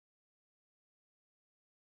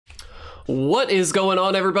What is going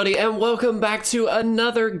on, everybody, and welcome back to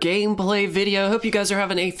another gameplay video. Hope you guys are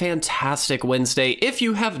having a fantastic Wednesday. If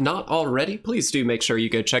you have not already, please do make sure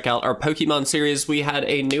you go check out our Pokemon series. We had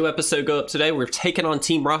a new episode go up today. We're taking on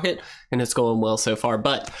Team Rocket, and it's going well so far.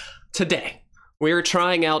 But today, we're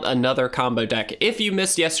trying out another combo deck. If you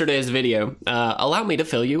missed yesterday's video, allow me to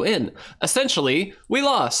fill you in. Essentially, we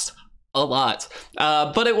lost a lot,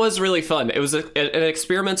 but it was really fun. It was an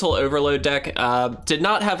experimental overload deck. Did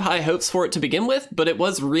not have high hopes for it to begin with, but it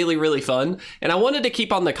was really fun, and I wanted to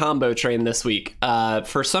keep on the combo train this week.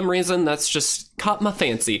 For some reason, that's just caught my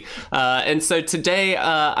fancy, and so today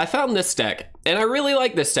I found this deck, and I really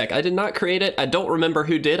like this deck. I did not create it. I don't remember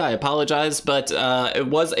who did. I apologize, but it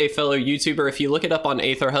was a fellow YouTuber. If you look it up on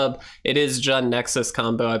AetherHub, it is Jun Nexus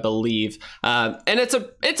combo, I believe, and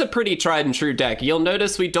it's a pretty tried and true deck. You'll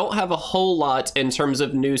notice we don't have a whole lot in terms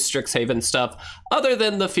of new Strixhaven stuff, other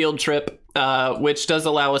than the field trip, which does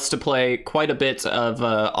allow us to play quite a bit of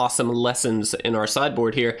awesome lessons in our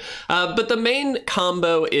sideboard here. But the main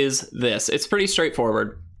combo is this. It's pretty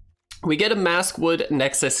straightforward. We get a Maskwood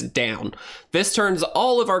Nexus down. This turns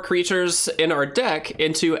all of our creatures in our deck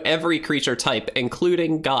into every creature type,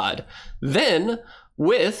 including God. Then,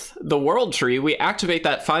 with the World Tree, we activate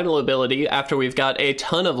that final ability after we've got a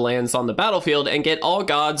ton of lands on the battlefield and get all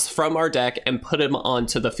gods from our deck and put them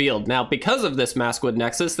onto the field. Now, because of this Maskwood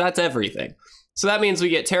Nexus, that's everything. So that means we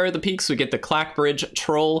get Terror of the Peaks, we get the Clackbridge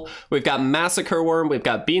Troll, we've got Massacre Wurm, we've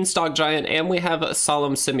got Beanstalk Giant, and we have a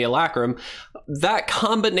Solemn Simulacrum. That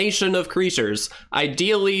combination of creatures,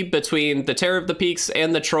 ideally between the Terror of the Peaks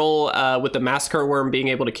and the Troll, with the Massacre Wurm being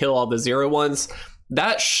able to kill all the 0/1s,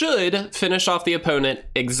 that should finish off the opponent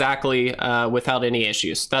exactly without any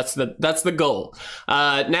issues. That's the goal.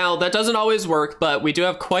 Now, that doesn't always work, but we do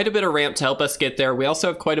have quite a bit of ramp to help us get there. We also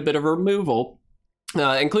have quite a bit of removal,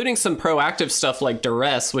 including some proactive stuff like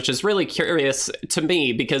Duress, which is really curious to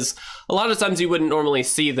me because a lot of times you wouldn't normally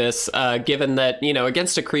see this, given that, you know,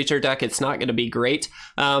 against a creature deck, it's not going to be great.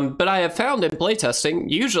 But I have found in playtesting,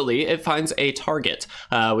 usually it finds a target,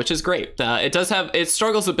 which is great. It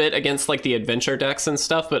struggles a bit against like the adventure decks and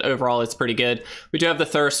stuff, but overall it's pretty good. We do have the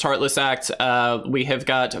Thirst, Heartless Act. We have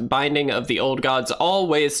got Binding of the Old Gods, all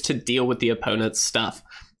ways to deal with the opponent's stuff.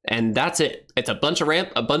 And that's it. It's a bunch of ramp,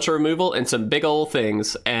 a bunch of removal, and some big old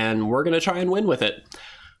things, and we're going to try and win with it.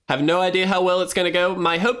 Have no idea how well it's going to go.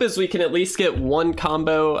 My hope is we can at least get one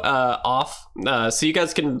combo off, so you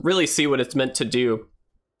guys can really see what it's meant to do.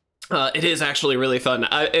 It is actually really fun.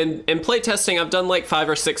 In playtesting, I've done like 5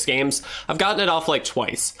 or 6 games. I've gotten it off like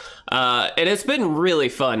twice. And it's been really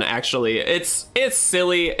fun, actually. It's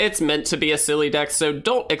silly. It's meant to be a silly deck, so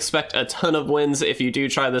don't expect a ton of wins if you do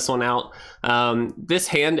try this one out. This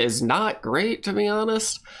hand is not great, to be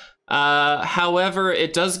honest. However,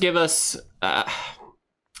 it does give us...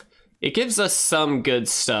 it gives us some good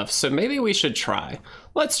stuff, so maybe we should try.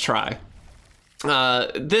 Let's try.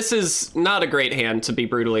 This is not a great hand, to be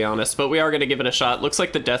brutally honest, but we are going to give it a shot. Looks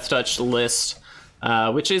like the Death Touch list,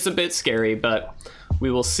 which is a bit scary, but we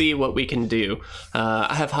will see what we can do.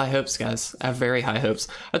 I have high hopes, guys. I have very high hopes.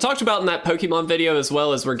 I talked about in that Pokemon video, as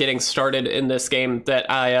well as we're getting started in this game, that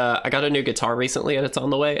I got a new guitar recently, and it's on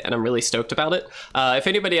the way, and I'm really stoked about it. If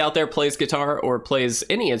anybody out there plays guitar or plays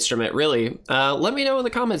any instrument, really, let me know in the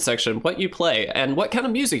comment section what you play and what kind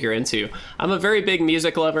of music you're into. I'm a very big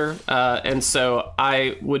music lover, and so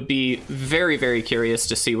I would be very curious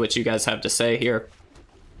to see what you guys have to say here.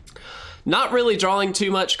 Not really drawing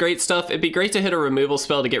too much great stuff. It'd be great to hit a removal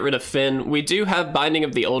spell to get rid of Finn. We do have Binding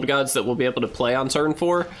of the Old Gods that we'll be able to play on turn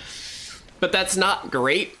 4, but that's not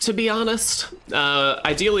great, to be honest.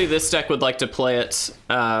 Ideally, this deck would like to play it,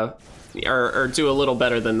 or do a little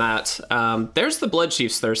better than that. There's the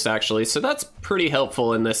Bloodchief's Thirst, actually, so that's pretty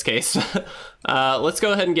helpful in this case. Let's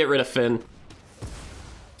go ahead and get rid of Finn.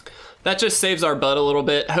 That just saves our butt a little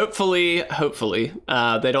bit. Hopefully,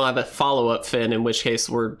 they don't have a follow-up Finn, in which case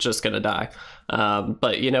we're just gonna die.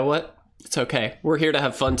 But you know what? It's okay. We're here to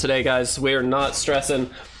have fun today, guys. We're not stressing.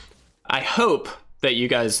 I hope that you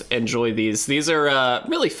guys enjoy these. These are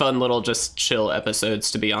really fun little just chill episodes,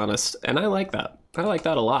 to be honest. And I like that. I like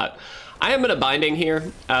that a lot. I am in a Binding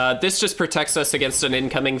here. This just protects us against an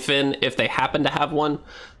incoming Finn if they happen to have one.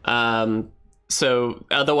 So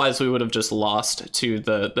otherwise we would have just lost to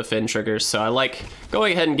the Finn triggers. So I like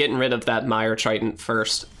going ahead and getting rid of that Mire Triton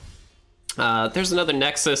first. There's another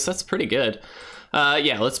Nexus. That's pretty good.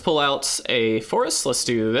 Yeah, let's pull out a Forest. Let's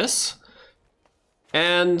do this.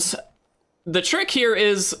 And the trick here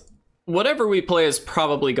is whatever we play is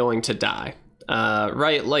probably going to die.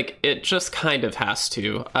 Right? Like, it just kind of has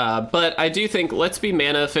to. But I do think, let's be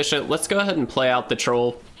mana efficient. Let's go ahead and play out the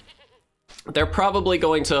Troll. They're probably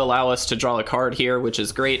going to allow us to draw a card here, which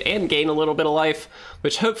is great, and gain a little bit of life,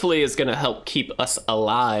 which hopefully is going to help keep us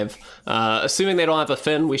alive. Assuming they don't have a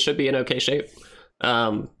Fin, we should be in okay shape.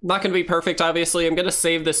 Not going to be perfect, obviously. I'm going to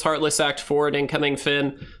save this Heartless Act for an incoming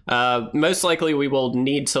Fin. Most likely we will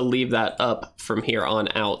need to leave that up from here on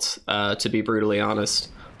out, to be brutally honest.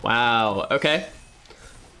 Wow, okay.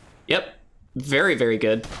 Yep, very, very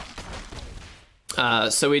good.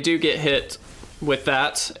 So we do get hit with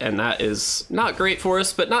that, and that is not great for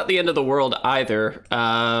us, but not the end of the world either.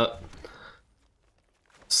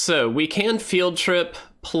 So we can Field Trip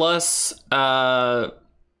plus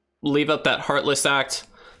leave up that Heartless Act.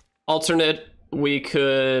 Alternate, we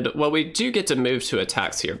could, well, we do get to move to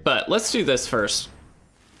attacks here, but let's do this first.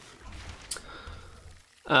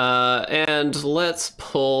 And let's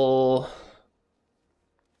pull,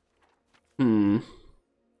 it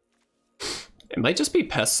might just be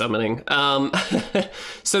Pest Summoning.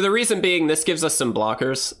 So the reason being, this gives us some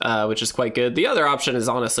blockers, which is quite good. The other option is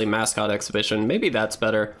honestly Mascot Exhibition. Maybe that's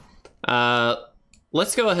better.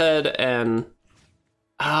 Let's go ahead and...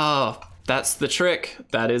 Oh, that's the trick.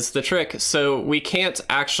 That is the trick. So we can't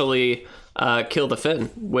actually kill the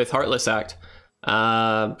Fin with Heartless Act.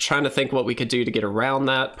 Trying to think what we could do to get around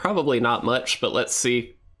that. Probably not much, but let's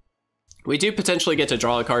see. We do potentially get to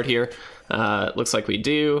draw a card here. It looks like we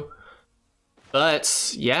do.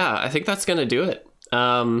 But yeah, I think that's gonna do it.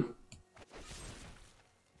 I mean,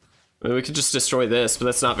 we could just destroy this, but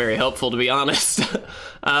that's not very helpful, to be honest.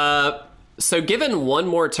 So given one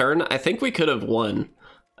more turn, I think we could have won.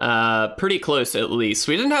 Pretty close, at least.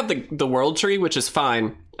 We didn't have the World Tree, which is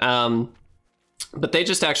fine. But they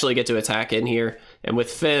just actually get to attack in here. And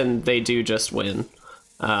with Fin, they do just win.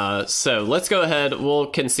 So let's go ahead, we'll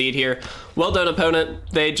concede here. Well done,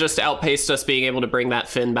 opponent. They just outpaced us being able to bring that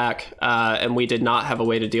Fin back, and we did not have a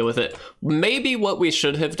way to deal with it. Maybe what we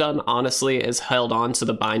should have done, honestly, is held on to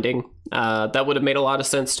the binding. That would have made a lot of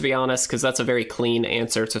sense, to be honest, because that's a very clean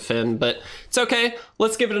answer to Fin, but it's okay.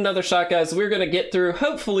 Let's give it another shot, guys. We're going to get through,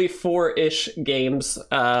 hopefully, 4-ish games.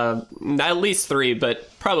 At least 3,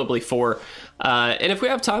 but probably 4. And if we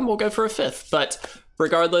have time, we'll go for a 5th, but...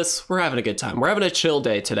 regardless, we're having a good time. We're having a chill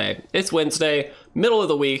day today. It's Wednesday, middle of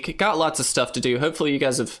the week, got lots of stuff to do. Hopefully you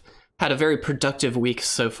guys have had a very productive week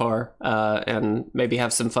so far, and maybe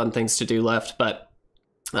have some fun things to do left, but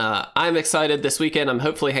I'm excited this weekend. I'm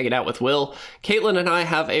hopefully hanging out with Will. Caitlin and I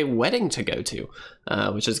have a wedding to go to,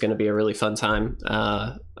 which is going to be a really fun time.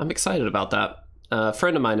 I'm excited about that. A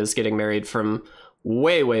friend of mine is getting married from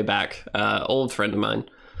way, way back, old friend of mine,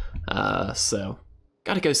 so...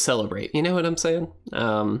 gotta go celebrate, you know what I'm saying?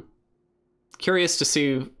 Curious to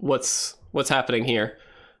see what's happening here.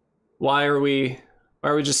 Why are we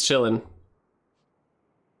just chilling?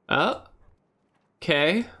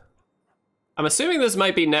 Okay. I'm assuming this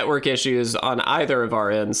might be network issues on either of our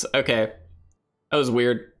ends. Okay. That was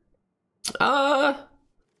weird.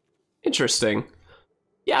 Interesting.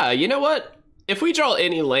 Yeah, you know what? If we draw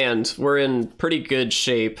any land, we're in pretty good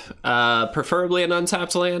shape. Preferably an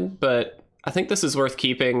untapped land, but I think this is worth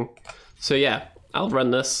keeping. So yeah, I'll run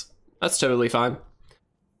this. That's totally fine.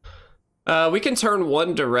 We can turn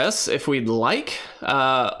 1 Duress if we'd like.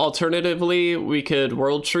 Alternatively, we could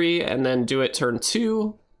World Tree and then do it turn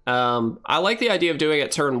 2. I like the idea of doing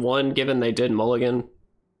it turn 1, given they did mulligan.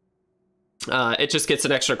 It just gets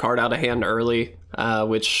an extra card out of hand early,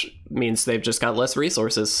 which means they've just got less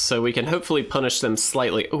resources. So we can hopefully punish them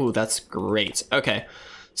slightly. Ooh, that's great. Okay,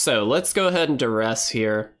 so let's go ahead and Duress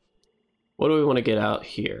here. What do we want to get out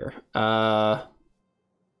here?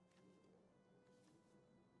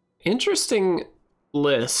 Interesting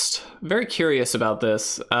list. Very curious about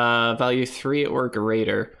this. Value 3 or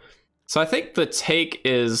greater. So I think the take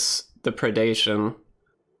is the predation.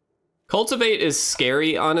 Cultivate is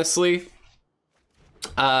scary, honestly.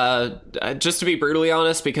 Just to be brutally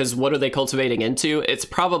honest, because what are they cultivating into? It's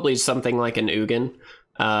probably something like an Ugin.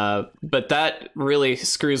 But that really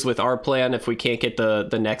screws with our plan if we can't get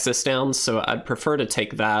the Nexus down, so I'd prefer to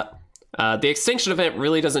take that. The Extinction Event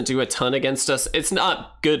really doesn't do a ton against us. It's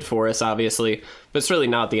not good for us, obviously, but it's really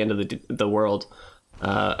not the end of the world.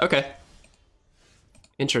 Okay.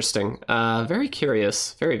 Interesting. Very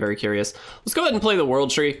curious. Very, very curious. Let's go ahead and play the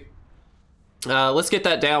World Tree. Let's get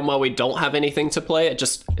that down while we don't have anything to play. It's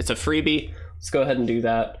a freebie. Let's go ahead and do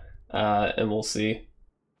that, and we'll see.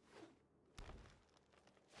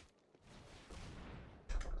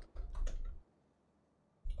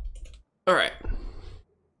 All right.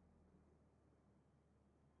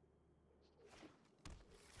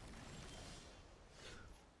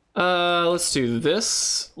 Let's do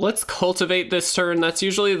this. Let's cultivate this turn. That's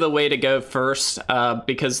usually the way to go first,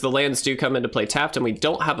 because the lands do come into play tapped and we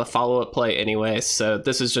don't have a follow-up play anyway, so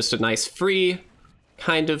this is just a nice free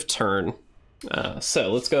kind of turn.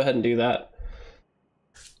 So let's go ahead and do that.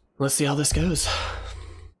 Let's see how this goes.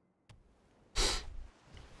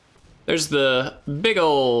 There's the big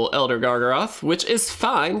ol' Elder Gargaroth, which is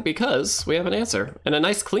fine because we have an answer, and a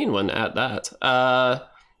nice clean one at that.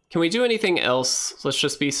 Can we do anything else? Let's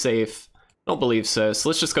just be safe. I don't believe so, so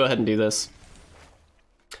let's just go ahead and do this.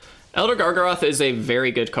 Elder Gargaroth is a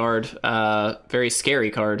very good card, very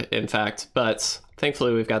scary card, in fact, but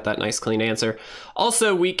thankfully we've got that nice clean answer.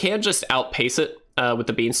 Also, we can just outpace it with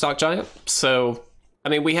the Beanstalk Giant, so, I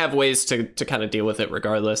mean, we have ways to kind of deal with it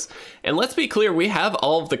regardless. And let's be clear, we have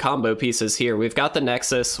all of the combo pieces here. We've got the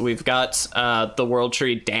Nexus, we've got the World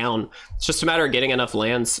Tree down. It's just a matter of getting enough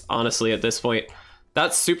lands, honestly, at this point.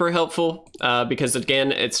 That's super helpful, because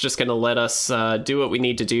again, it's just going to let us do what we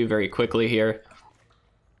need to do very quickly here.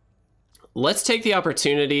 Let's take the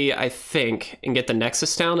opportunity, I think, and get the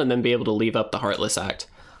Nexus down and then be able to leave up the Heartless Act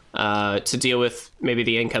to deal with maybe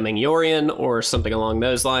the incoming Yorion or something along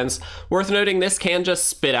those lines. Worth noting, this can just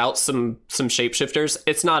spit out some shapeshifters.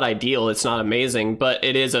 It's not ideal, it's not amazing, but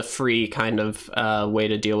it is a free kind of way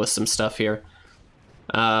to deal with some stuff here.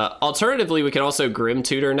 Alternatively, we can also Grim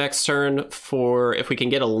Tutor next turn for, if we can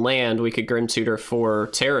get a land, we could Grim Tutor for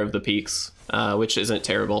Terror of the Peaks, which isn't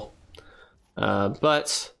terrible.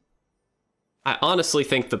 But I honestly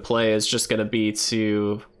think the play is just going to be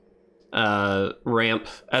to ramp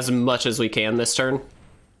as much as we can this turn.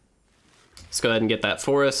 Let's go ahead and get that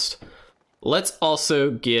forest. Let's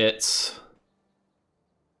also get...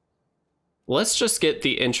 Let's just get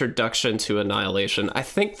the introduction to Annihilation. I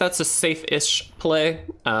think that's a safe-ish play.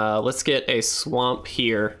 Let's get a swamp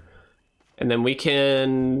here. And then we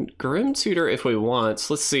can Grim Tutor if we want.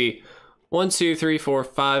 Let's see. 1, 2, 3, 4,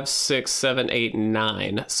 5, 6, 7, 8,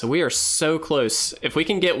 9. So we are so close. If we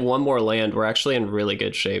can get one more land, we're actually in really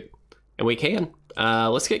good shape. And we can.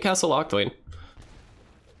 Let's get Castle Locthwain.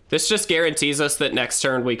 This just guarantees us that next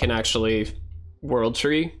turn we can actually World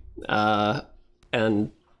Tree.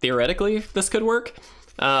 And theoretically, this could work.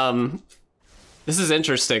 This is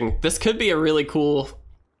interesting. This could be a really cool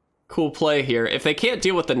play here. If they can't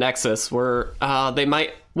deal with the Nexus, they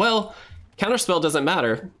might... Well, Counterspell doesn't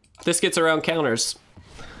matter. This gets around counters.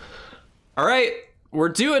 All right, we're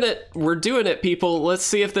doing it. We're doing it, people. Let's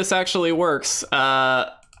see if this actually works.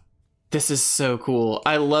 This is so cool.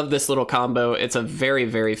 I love this little combo. It's a very,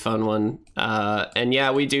 very fun one. And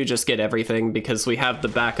yeah, we do just get everything because we have the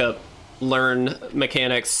backup learn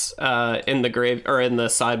mechanics in the grave or in the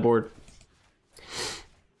sideboard.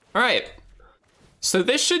 All right, so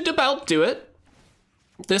this should about do it.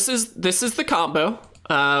 This is the combo.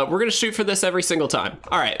 We're gonna shoot for this every single time.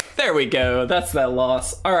 All right, there we go. That's that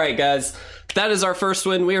loss. All right, guys, that is our first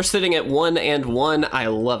win. We are sitting at 1-1. I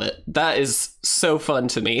love it. That is so fun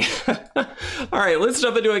to me. All right, let's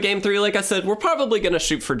jump into a game 3. Like I said, we're probably gonna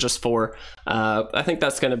shoot for just 4. I think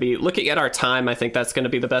that's gonna be, looking at our time, I think that's gonna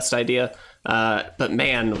be the best idea. But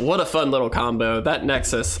man, what a fun little combo. That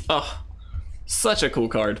Nexus, oh, such a cool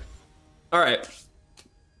card. All right,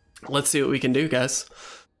 let's see what we can do, guys.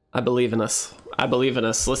 I believe in us. I believe in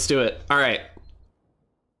us. Let's do it. All right.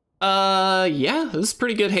 Yeah, this is a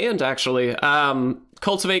pretty good hand, actually.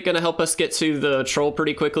 Cultivate gonna help us get to the Troll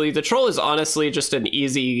pretty quickly. The Troll is honestly just an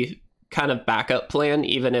easy kind of backup plan,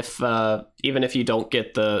 even if you don't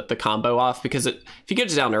get the combo off, because if you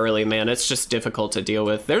get it down early, man, it's just difficult to deal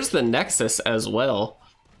with. There's the Nexus as well.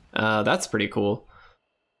 That's pretty cool.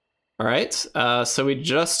 All right, so we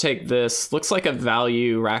just take this. Looks like a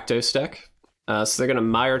value Rakdos deck. So they're gonna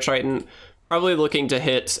Mire Triton, probably looking to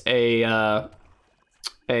hit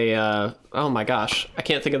oh my gosh, I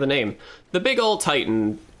can't think of the name. The big old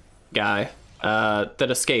Titan guy that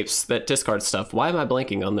escapes, that discards stuff. Why am I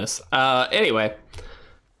blanking on this? Anyway,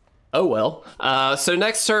 oh well. So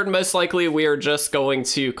next turn, most likely we are just going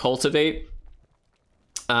to Cultivate.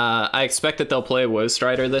 I expect that they'll play Woe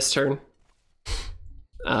Strider this turn,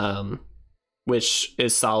 which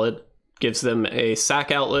is solid. Gives them a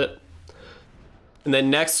sack outlet. And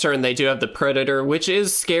then next turn, they do have the Predator, which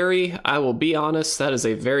is scary. I will be honest, that is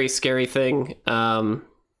a very scary thing.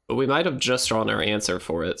 But we might have just drawn our answer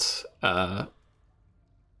for it.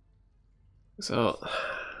 So,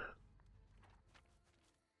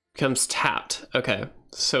 becomes tapped. Okay,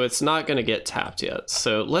 so it's not going to get tapped yet.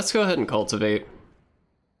 So let's go ahead and Cultivate.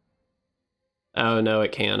 Oh, no,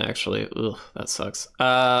 it can, actually. Ugh, that sucks.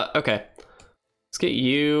 Okay, let's get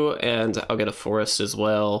you, and I'll get a Forest as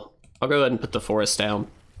well. I'll go ahead and put the Forest down.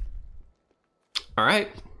 All right.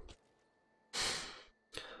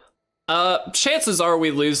 Chances are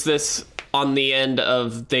we lose this on the end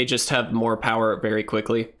of they just have more power very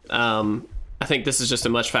quickly. I think this is just a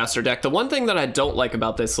much faster deck. The one thing that I don't like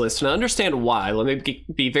about this list, and I understand why, let me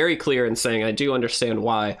be very clear in saying I do understand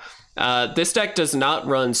why. This deck does not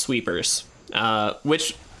run sweepers,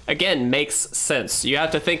 which again makes sense. You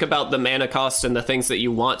have to think about the mana cost and the things that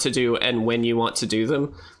you want to do and when you want to do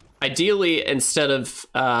them. Ideally, instead of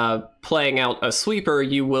playing out a sweeper,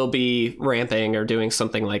 you will be ramping or doing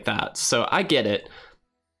something like that. So I get it,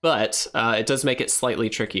 but it does make it slightly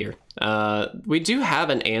trickier. We do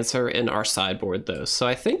have an answer in our sideboard, though. So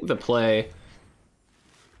I think the play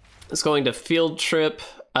is going to field trip,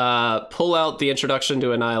 pull out the introduction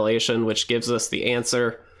to Annihilation, which gives us the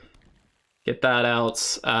answer. Get that out.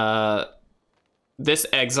 This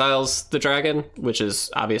exiles the dragon, which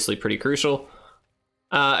is obviously pretty crucial.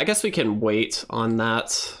 I guess we can wait on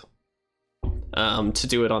that to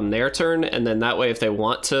do it on their turn, and then that way if they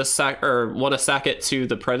want to sack it to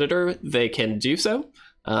the predator, they can do so.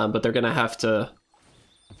 But they're gonna have to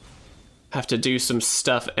do some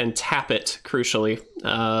stuff and tap it, crucially,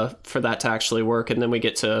 for that to actually work, and then we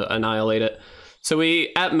get to annihilate it. So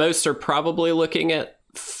we at most are probably looking at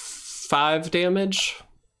 5 damage,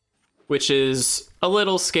 which is a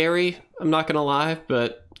little scary, I'm not gonna lie,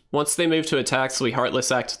 but once they move to attacks, we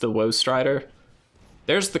Heartless Act the Woe Strider.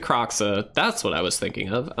 There's the Croxa. That's what I was thinking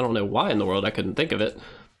of. I don't know why in the world I couldn't think of it.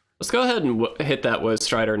 Let's go ahead and hit that Woe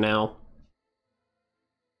Strider now.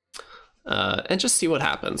 And just see what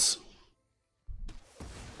happens.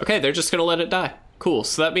 Okay, they're just gonna let it die. Cool,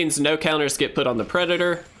 so that means no counters get put on the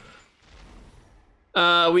Predator.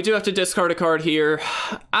 We do have to discard a card here.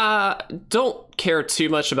 Don't care too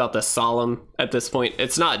much about the Solemn at this point.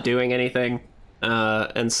 It's not doing anything.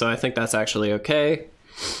 And so I think that's actually okay.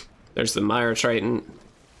 There's the Mire Triton.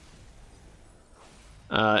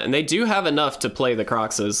 And they do have enough to play the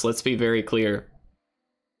Croxes, let's be very clear.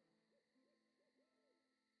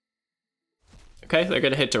 Okay, they're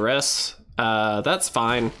gonna hit Duress. That's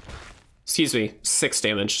fine. Excuse me, 6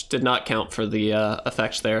 damage. Did not count for the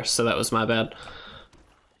effect there, so that was my bad.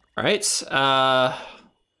 Alright, so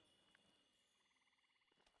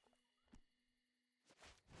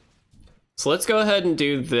let's go ahead and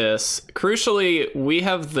do this. Crucially, we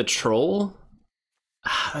have the Troll.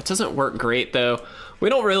 That doesn't work great, though. We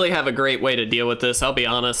don't really have a great way to deal with this, I'll be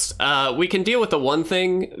honest. We can deal with the one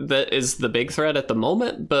thing that is the big threat at the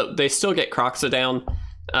moment, but they still get Croxa down.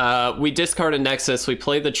 We discard a Nexus, we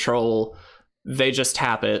play the Troll, they just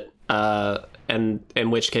tap it, and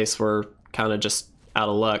in which case we're kind of just out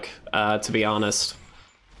of luck, to be honest.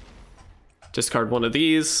 Discard one of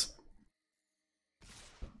these.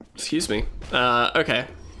 Excuse me. Okay.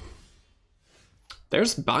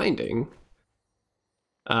 There's Binding.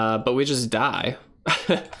 But we just die.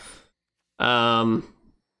 So I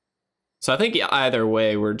think either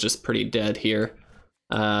way, we're just pretty dead here.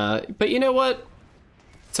 But you know what?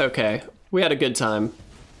 It's okay. We had a good time.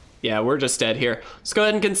 Yeah, we're just dead here. Let's go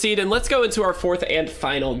ahead and concede, and let's go into our 4th and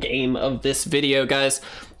final game of this video, guys.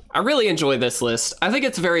 I really enjoy this list. I think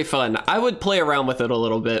it's very fun. I would play around with it a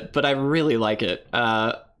little bit, but I really like it.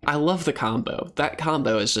 I love the combo. That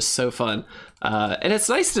combo is just so fun. And it's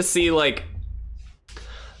nice to see, like,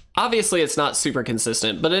 obviously it's not super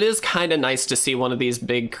consistent, but it is kind of nice to see one of these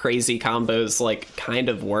big crazy combos like kind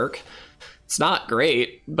of work. It's not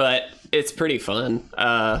great, but it's pretty fun.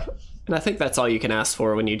 And I think that's all you can ask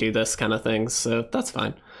for when you do this kind of thing, so that's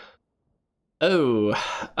fine. Oh,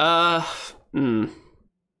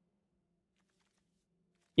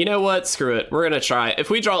 You know what? Screw it. We're gonna try. If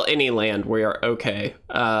we draw any land, we are okay.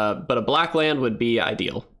 But a black land would be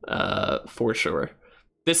ideal, for sure.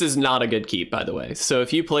 This is not a good keep, by the way. So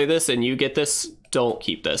if you play this and you get this, don't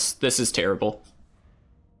keep this. This is terrible.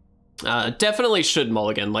 Definitely should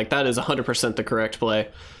mulligan. Like, that is 100% the correct play.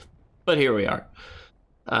 But here we are.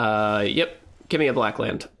 Yep. Give me a black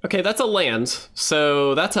land. Okay, that's a land,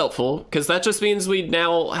 so that's helpful, because that just means we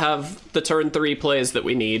now have the turn 3 plays that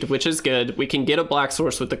we need, which is good. We can get a black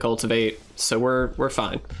source with the Cultivate, so we're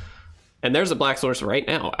fine. And there's a black source right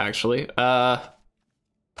now, actually. I'm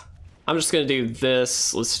just gonna do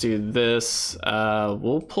this. Let's do this.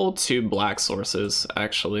 We'll pull 2 black sources,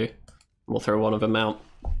 actually. We'll throw one of them out.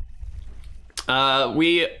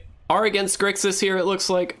 We are against Grixis here, it looks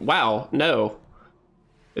like. Wow, no.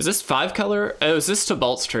 Is this 5 color? Oh, is this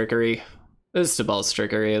Tybalt's Trickery? This is Tybalt's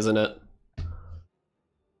Trickery, isn't it?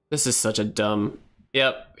 This is such a dumb...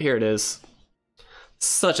 Yep, here it is.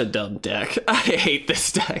 Such a dumb deck. I hate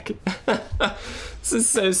this deck. This is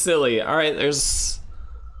so silly. All right, there's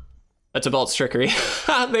a Tybalt's Trickery.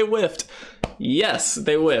 They whiffed. Yes,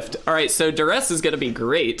 they whiffed. All right, so Duress is going to be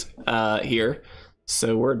great here.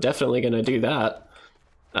 So we're definitely going to do that.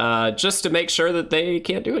 Just to make sure that they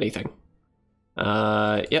can't do anything.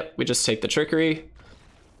 Yep, we just take the trickery.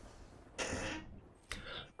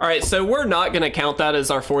 All right, so we're not going to count that as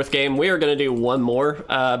our fourth game. We are going to do one more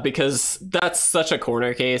because that's such a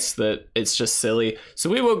corner case that it's just silly. So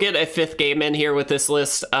we will get a fifth game in here with this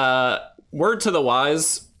list. Word to the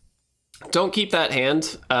wise, don't keep that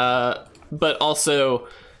hand, but also,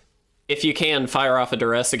 if you can, fire off a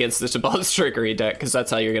Duress against the Tabob's Trickery deck, because that's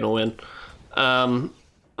how you're going to win.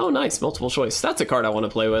 Oh, nice, multiple choice. That's a card I want to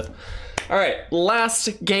play with. All right,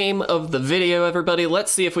 last game of the video, everybody.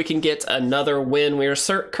 Let's see if we can get another win. We are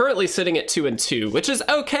currently sitting at 2-2, which is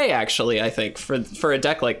okay, actually, I think, for a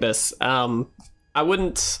deck like this. I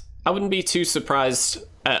wouldn't be too surprised,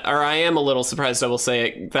 or I am a little surprised, I will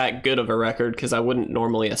say, that good of a record, because I wouldn't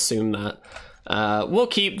normally assume that. We'll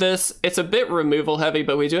keep this. It's a bit removal heavy,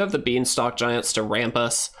 but we do have the Beanstalk Giants to ramp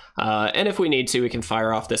us. And if we need to, we can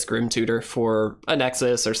fire off this Grim Tutor for a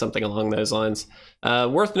Nexus or something along those lines.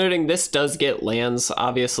 Worth noting, this does get lands,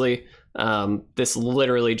 obviously. This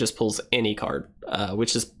literally just pulls any card,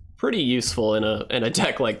 which is pretty useful in a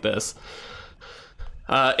deck like this.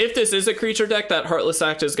 If this is a creature deck, that Heartless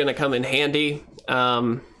Act is going to come in handy.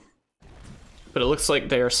 But it looks like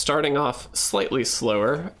they are starting off slightly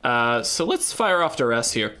slower. So let's fire off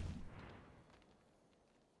Duress here.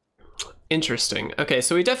 Interesting. Okay,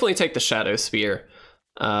 so we definitely take the Shadow Spear.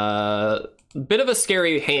 Bit of a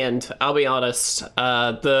scary hand, I'll be honest.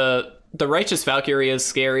 The Righteous Valkyrie is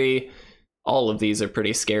scary. All of these are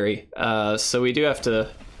pretty scary. So we do have to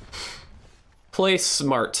play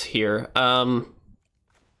smart here. The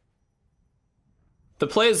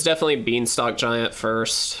play is definitely Beanstalk Giant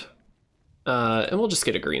first. And we'll just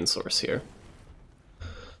get a green source here.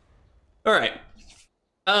 All right.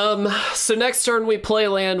 So next turn we play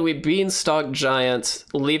land, we Beanstalk Giant,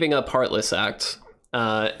 leaving up Heartless Act.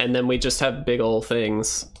 And then we just have big ol'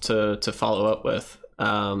 things to follow up with.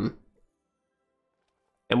 And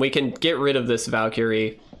we can get rid of this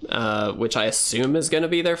Valkyrie, which I assume is going to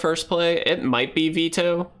be their first play. It might be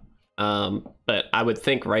Veto, but I would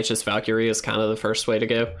think Righteous Valkyrie is kind of the first way to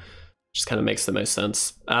go. Just kind of makes the most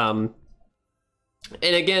sense.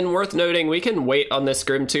 And again, worth noting, we can wait on this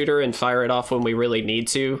Grim Tutor and fire it off when we really need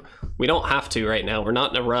to. We don't have to right now. We're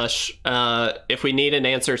not in a rush. If we need an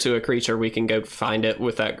answer to a creature, we can go find it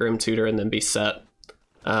with that Grim Tutor and then be set.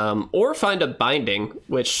 Or find a Binding,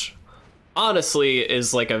 which honestly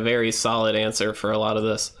is like a very solid answer for a lot of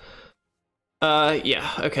this. Yeah,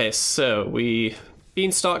 okay, so we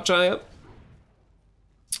Beanstalk Giant.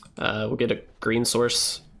 We'll get a green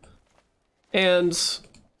source. And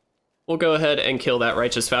we'll go ahead and kill that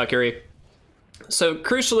Righteous Valkyrie. So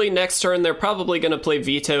crucially, next turn, they're probably going to play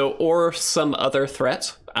Veto or some other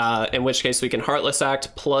threat, in which case we can Heartless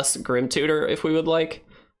Act plus Grim Tutor if we would like,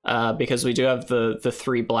 because we do have the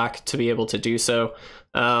 3 black to be able to do so.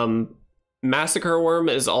 Massacre Wurm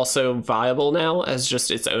is also viable now as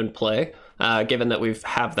just its own play, given that we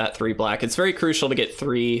have that 3 black. It's very crucial to get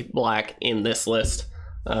 3 black in this list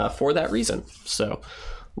for that reason. So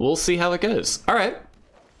we'll see how it goes. All right.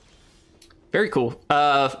 Very cool.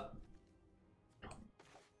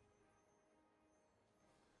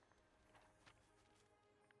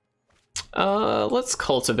 Let's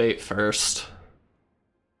Cultivate first.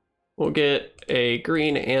 We'll get a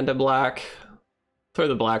green and a black. Throw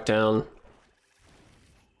the black down.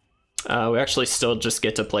 We actually still just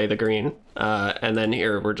get to play the green. And then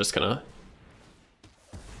here we're just gonna...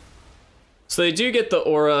 So they do get the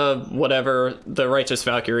aura, whatever, the Righteous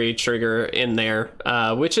Valkyrie trigger in there,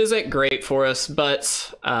 which isn't great for us,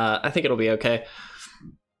 but I think it'll be okay.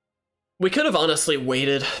 We could have honestly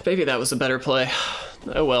waited. Maybe that was a better play.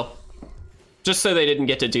 Oh well. Just so they didn't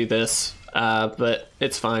get to do this, but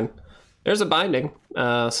it's fine. There's a Binding,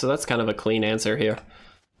 so that's kind of a clean answer here.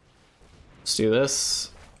 Let's do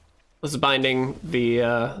this. Let's Binding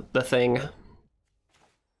the thing.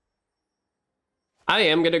 I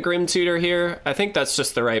am going to Grim Tutor here. I think that's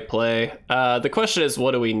just the right play. The question is,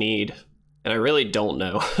 what do we need? And I really don't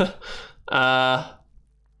know.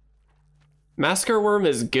 Massacre Wurm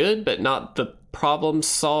is good, but not the problem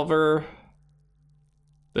solver.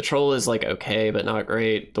 The Troll is like okay, but not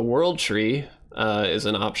great. The World Tree is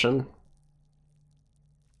an option.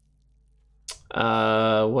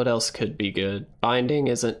 What else could be good? Binding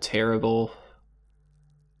isn't terrible.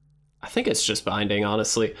 I think it's just Binding,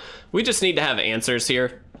 honestly. We just need to have answers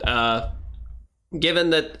here. Given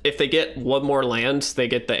that if they get one more land, they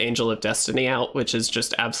get the Angel of Destiny out, which is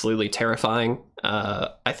just absolutely terrifying.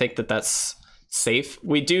 I think that that's safe.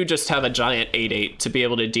 We do just have a giant 8/8 to be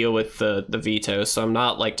able to deal with the veto, so I'm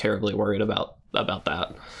not like terribly worried about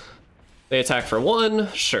that. They attack for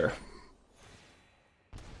 1, sure.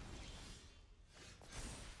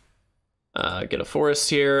 Get a forest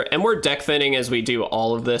here, and we're deck thinning as we do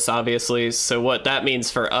all of this, obviously. So what that means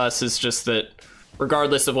for us is just that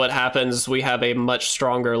regardless of what happens, we have a much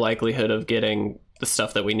stronger likelihood of getting the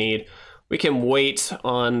stuff that we need. We can wait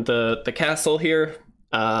on the castle here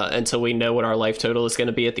until we know what our life total is going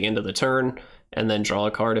to be at the end of the turn, and then draw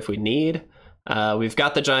a card if we need. We've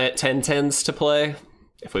got the giant 10/10s to play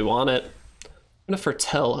if we want it. I'm going to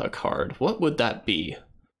foretell a card. What would that be?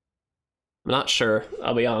 I'm not sure.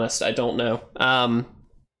 I'll be honest. I don't know. All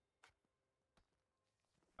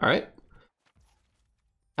right.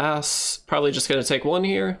 Pass. Probably just going to take 1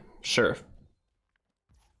 here. Sure.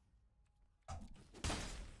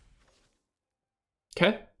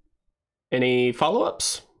 Okay. Any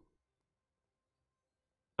follow-ups?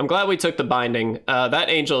 I'm glad we took the binding. That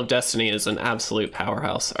Angel of Destiny is an absolute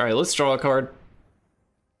powerhouse. All right, let's draw a card.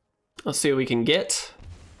 Let's see what we can get.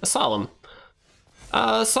 A Solemn.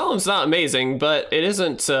 Solemn's not amazing, but it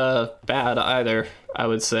isn't bad either, I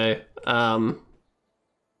would say.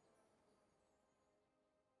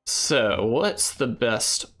 So, what's the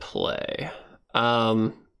best play? I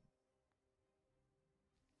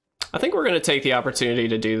think we're going to take the opportunity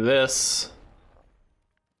to do this.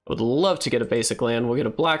 I would love to get a basic land. We'll get a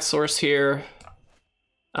black source here,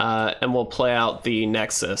 and we'll play out the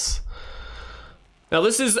Nexus. Now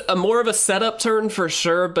this is more of a setup turn for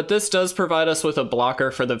sure, but this does provide us with a blocker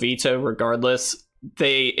for the veto regardless.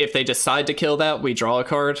 If they decide to kill that, we draw a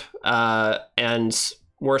card, and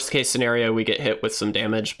worst case scenario, we get hit with some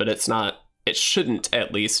damage, but it shouldn't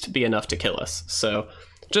at least be enough to kill us. So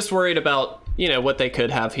just worried about, you know, what they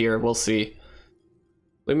could have here. We'll see.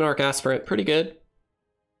 Luminarch Aspirant, pretty good.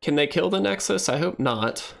 Can they kill the Nexus? I hope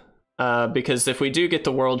not. Because if we do get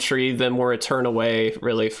the World Tree, then we're a turn away,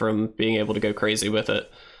 really, from being able to go crazy with it.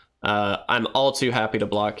 I'm all too happy to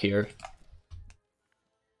block here.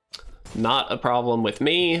 Not a problem with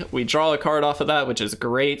me. We draw a card off of that, which is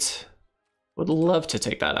great. Would love to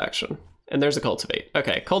take that action. And there's a Cultivate.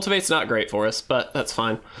 Okay, Cultivate's not great for us, but that's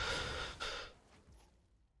fine.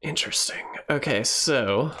 Interesting. Okay,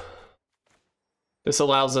 so this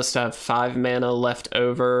allows us to have 5 mana left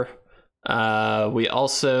over. We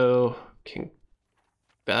also can,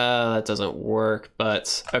 that doesn't work,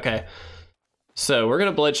 but okay. So we're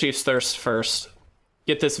gonna Bloodchief's Thirst first.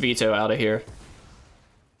 Get this veto out of here.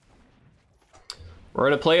 We're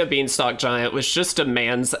gonna play a Beanstalk Giant, which just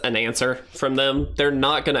demands an answer from them. They're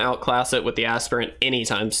not gonna outclass it with the Aspirant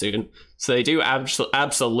anytime soon. So they do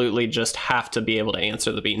absolutely just have to be able to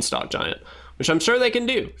answer the Beanstalk Giant, which I'm sure they can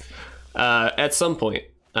do at some point.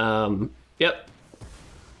 Yep.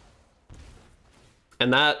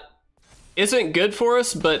 And that isn't good for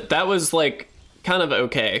us, but that was like kind of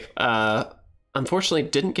okay. Unfortunately,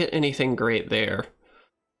 didn't get anything great there.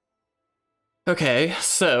 Okay,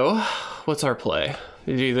 so what's our play?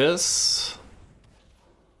 We do this.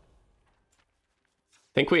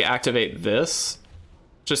 I think we activate this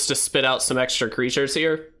just to spit out some extra creatures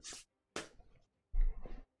here.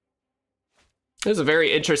 This is a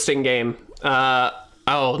very interesting game.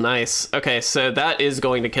 Oh, nice. Okay, so that is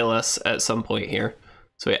going to kill us at some point here.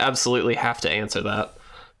 So we absolutely have to answer that.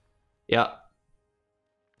 Yeah.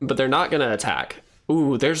 But they're not going to attack.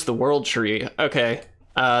 Ooh, there's the World Tree. Okay.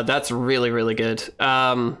 That's really, really good.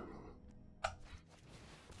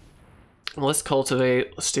 Let's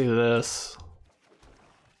Cultivate. Let's do this.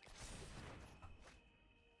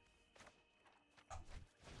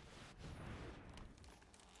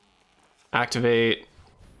 Activate.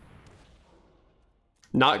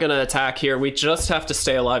 Not gonna attack here. We just have to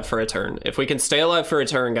stay alive for a turn. If we can stay alive for a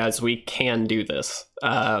turn, guys, we can do this.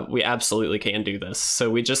 We absolutely can do this. So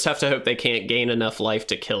we just have to hope they can't gain enough life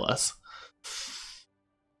to kill us.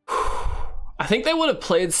 I think they would have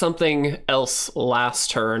played something else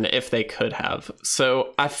last turn if they could have.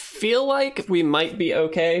 So I feel like we might be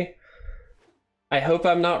okay. I hope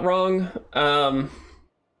I'm not wrong.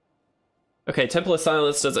 Okay, Temple of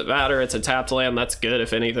Silence doesn't matter. It's a tapped land. That's good,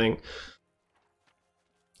 if anything.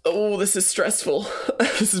 Oh, this is stressful.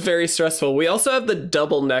 This is very stressful. We also have the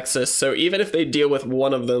double Nexus, so even if they deal with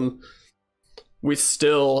one of them, we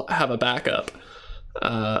still have a backup.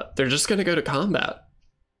 They're just gonna go to combat.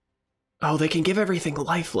 Oh, they can give everything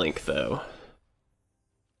lifelink, though.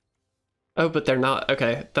 Oh, but they're not.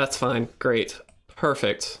 Okay, that's fine. Great.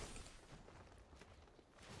 Perfect.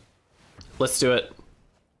 Let's do it.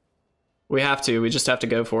 We have to. We just have to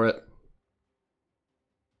go for it.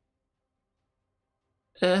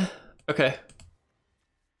 Okay.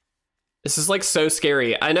 This is like so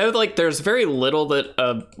scary. I know like there's very little that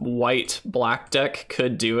a white-black deck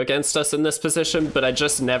could do against us in this position, but I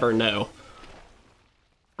just never know.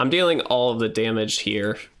 I'm dealing all of the damage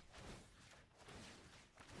here.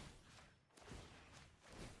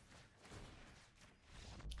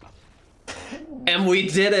 And we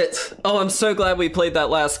did it! Oh, I'm so glad we played that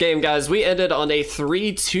last game, guys. We ended on a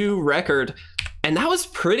 3-2 record, and that was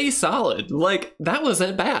pretty solid. Like, that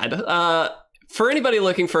wasn't bad. For anybody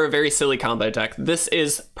looking for a very silly combo deck, this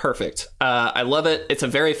is perfect. I love it. It's a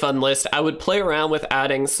very fun list. I would play around with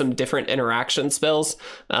adding some different interaction spells,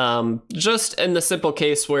 just in the simple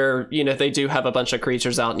case where, you know, they do have a bunch of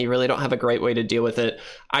creatures out and you really don't have a great way to deal with it.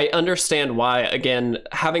 I understand why, again,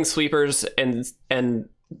 having sweepers and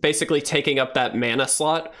basically taking up that mana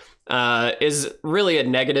slot is really a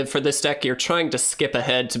negative for this deck. You're trying to skip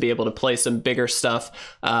ahead to be able to play some bigger stuff,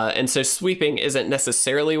 and so sweeping isn't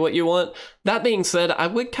necessarily what you want. That being said, I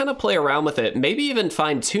would kind of play around with it, maybe even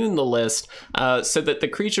fine-tune the list so that the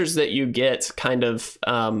creatures that you get kind of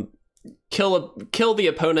kill the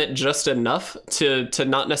opponent just enough to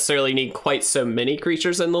not necessarily need quite so many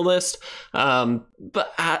creatures in the list.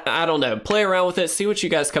 But I don't know. Play around with it, see what you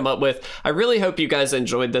guys come up with. I really hope you guys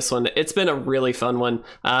enjoyed this one. It's been a really fun one.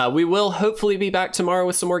 We will hopefully be back tomorrow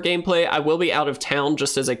with some more gameplay. I will be out of town,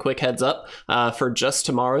 just as a quick heads up, for just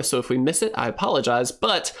tomorrow. So if we miss it, I apologize.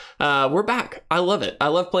 But we're back. I love it. I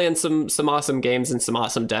love playing some awesome games and some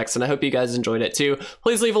awesome decks, and I hope you guys enjoyed it too.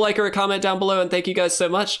 Please leave a like or a comment down below, and thank you guys so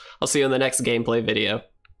much. I'll see you in the next gameplay video.